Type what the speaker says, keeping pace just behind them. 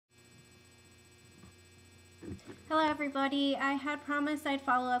Hello everybody. I had promised I'd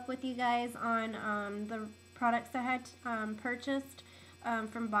follow up with you guys on the products I had purchased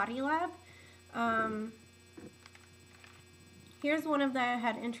from Body Lab. Um, Here's one of that I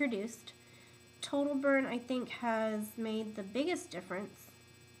had introduced. Total Burn I think has made the biggest difference.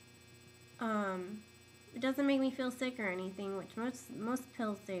 It doesn't make me feel sick or anything, which most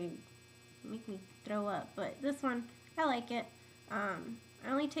pills they make me throw up, but this one I like it. I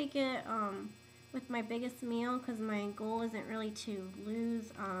only take it with my biggest meal because my goal isn't really to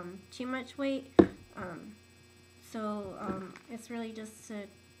lose too much weight. It's really just to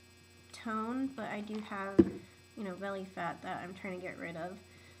tone, but I do have, belly fat that I'm trying to get rid of.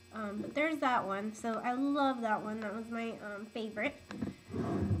 But there's that one. So I love that one. That was my favorite.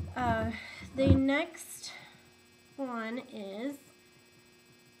 The next one is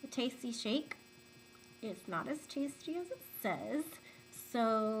the Tasty Shake. It's not as tasty as it says.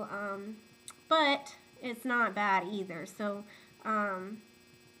 So, but it's not bad either. So,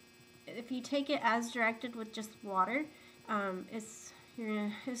 if you take it as directed with just water, it's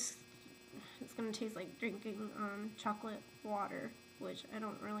gonna taste like drinking chocolate water, which I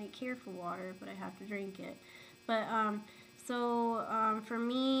don't really care for water, but I have to drink it. But for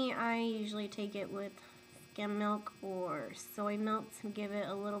me, I usually take it with skim milk or soy milk to give it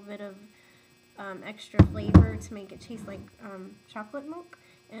a little bit of extra flavor to make it taste like chocolate milk.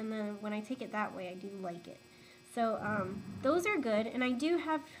 And then when I take it that way, I do like it. So those are good, and I do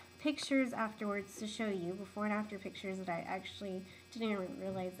have pictures afterwards to show you, before and after pictures that I actually didn't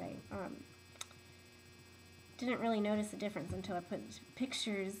realize I didn't really notice the difference until I put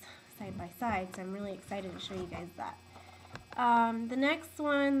pictures side by side, so I'm really excited to show you guys that. The next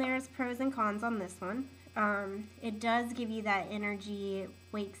one, there's pros and cons on this one. It does give you that energy, it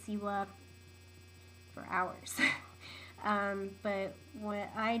wakes you up for hours. But what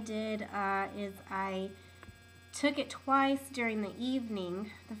I did is I took it twice during the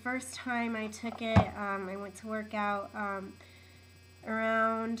evening. The first time I took it, I went to work out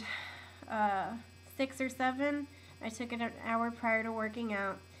around 6 or 7. I took it an hour prior to working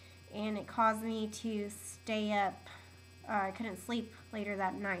out, and it caused me to stay up. I couldn't sleep later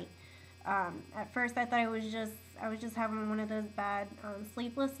that night. At first I thought I was just having one of those bad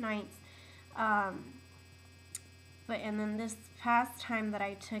sleepless nights. And then this past time that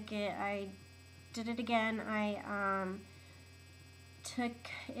I took it, I did it again. I took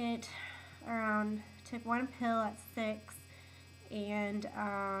one pill at 6 and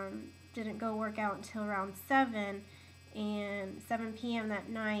didn't go work out until around 7 p.m. that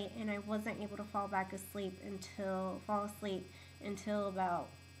night, and I wasn't able to fall asleep until about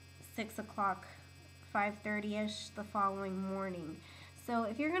 6 o'clock, 5:30ish the following morning. So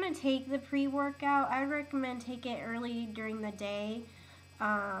if you're going to take the pre-workout, I recommend take it early during the day.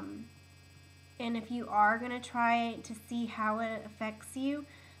 And if you are going to try it to see how it affects you,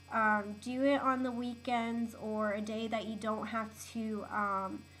 do it on the weekends or a day that you don't have to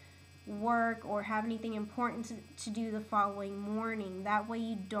work or have anything important to do the following morning. That way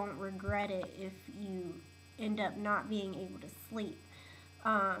you don't regret it if you end up not being able to sleep.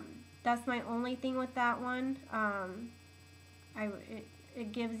 That's my only thing with that one.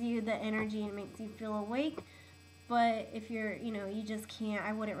 It gives you the energy and makes you feel awake, but if you're, you just can't,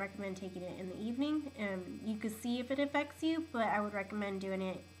 I wouldn't recommend taking it in the evening. You could see if it affects you, but I would recommend doing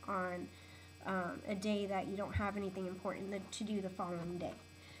it on a day that you don't have anything important to do the following day.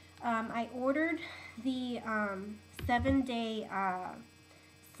 I ordered the 7-day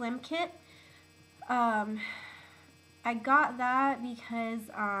Slim Kit. I got that because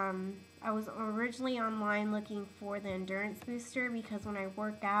I was originally online looking for the endurance booster, because when I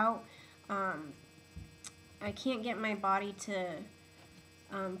work out, I can't get my body to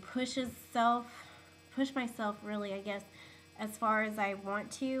push myself really, I guess, as far as I want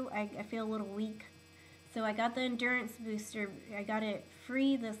to. I feel a little weak. So I got the endurance booster. I got it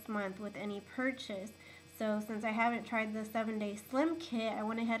free this month with any purchase. So since I haven't tried the 7-day Slim Kit, I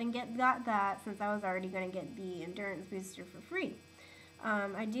went ahead and got that, since I was already going to get the endurance booster for free.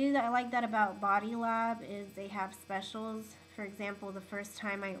 I like that about Body Lab is they have specials. For example, the first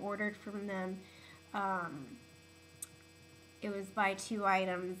time I ordered from them, it was buy 2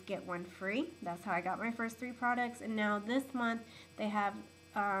 items, get 1 free. That's how I got my first 3 products. And now this month they have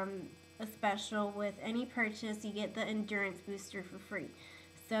a special with any purchase, you get the endurance booster for free.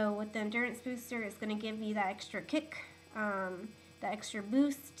 So with the endurance booster, it's going to give you that extra kick, that extra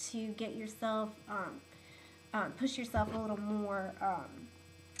boost to get yourself, push yourself a little more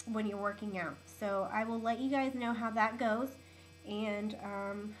when you're working out. So I will let you guys know how that goes, and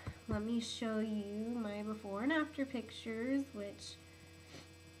let me show you my before and after pictures, which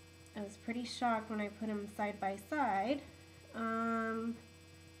I was pretty shocked when I put them side by side. Let's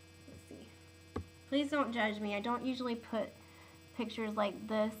see. Please don't judge me. I don't usually put pictures like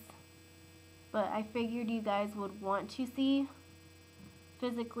this, but I figured you guys would want to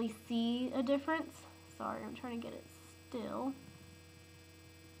physically see a difference. Sorry, I'm trying to get it still.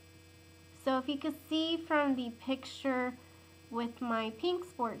 So if you could see from the picture with my pink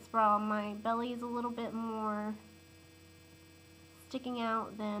sports bra, my belly is a little bit more sticking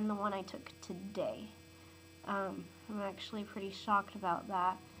out than the one I took today. I'm actually pretty shocked about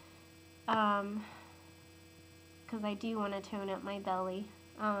that, because I do want to tone up my belly.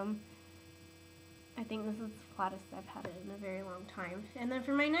 I think this is the flattest I've had it in a very long time. And then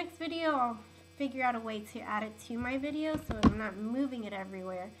for my next video, I'll figure out a way to add it to my video so I'm not moving it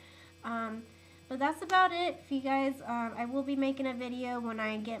everywhere. But that's about it for you guys. I will be making a video when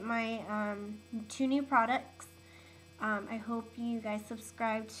I get my 2 new products. I hope you guys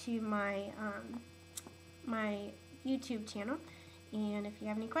subscribe to my my YouTube channel, and if you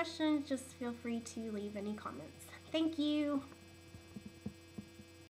have any questions, just feel free to leave any comments. Thank you.